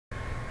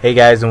Hey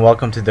guys, and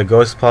welcome to the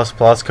Ghost++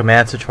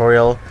 command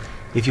tutorial.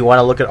 If you want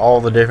to look at all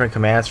the different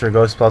commands for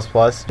Ghost++,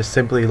 just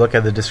simply look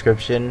at the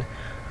description.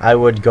 I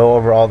would go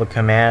over all the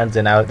commands,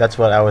 and that's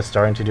what I was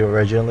starting to do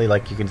originally,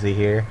 like you can see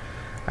here.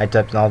 I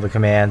typed in all the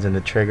commands and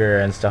the trigger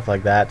and stuff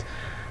like that.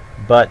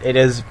 But it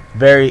is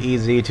very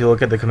easy to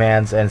look at the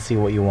commands and see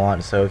what you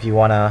want. So if you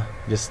want to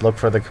just look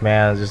for the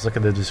commands, just look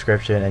at the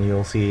description and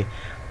you'll see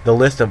the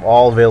list of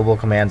all available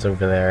commands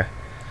over there.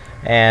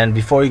 And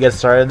before you get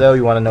started though,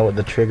 you want to know what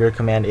the trigger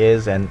command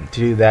is, and to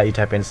do that you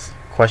type in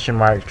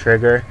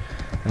 $trigger,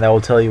 and that will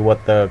tell you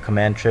what the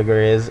command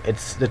trigger is.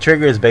 The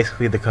trigger is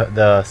basically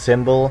the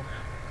symbol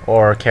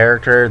or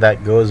character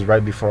that goes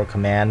right before a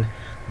command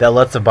that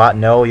lets the bot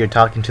know you're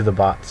talking to the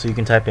bot. So you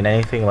can type in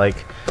anything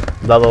like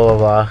blah blah blah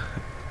blah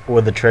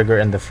with the trigger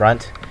in the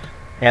front,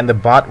 and the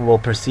bot will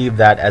perceive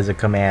that as a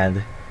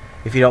command.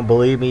 If you don't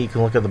believe me, you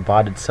can look at the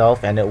bot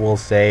itself and it will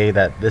say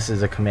that this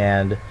is a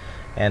command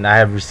and I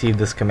have received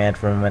this command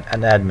from an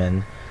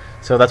admin.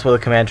 So that's what the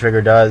command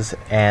trigger does,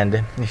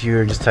 and if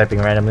you're just typing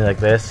randomly like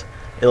this,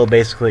 it'll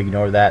basically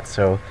ignore that.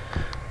 So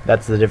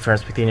that's the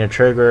difference between your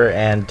trigger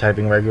and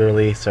typing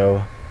regularly.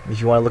 So if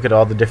you want to look at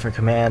all the different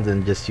commands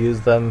and just use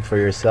them for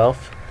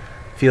yourself,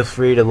 feel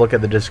free to look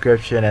at the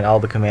description and all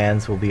the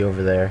commands will be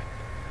over there.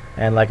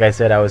 And like I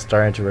said, I was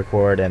starting to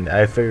record and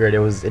I figured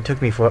it took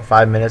me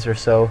 5 minutes or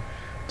so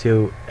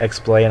to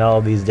explain all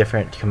of these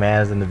different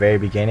commands in the very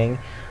beginning.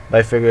 But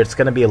I figured it's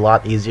going to be a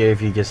lot easier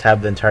if you just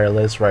have the entire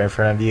list right in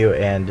front of you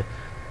and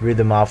read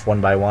them off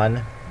one by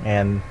one.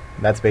 And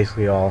that's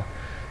basically all.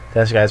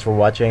 Thanks guys for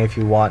watching. If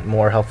you want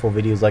more helpful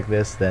videos like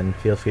this, then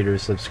feel free to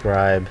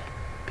subscribe.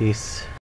 Peace.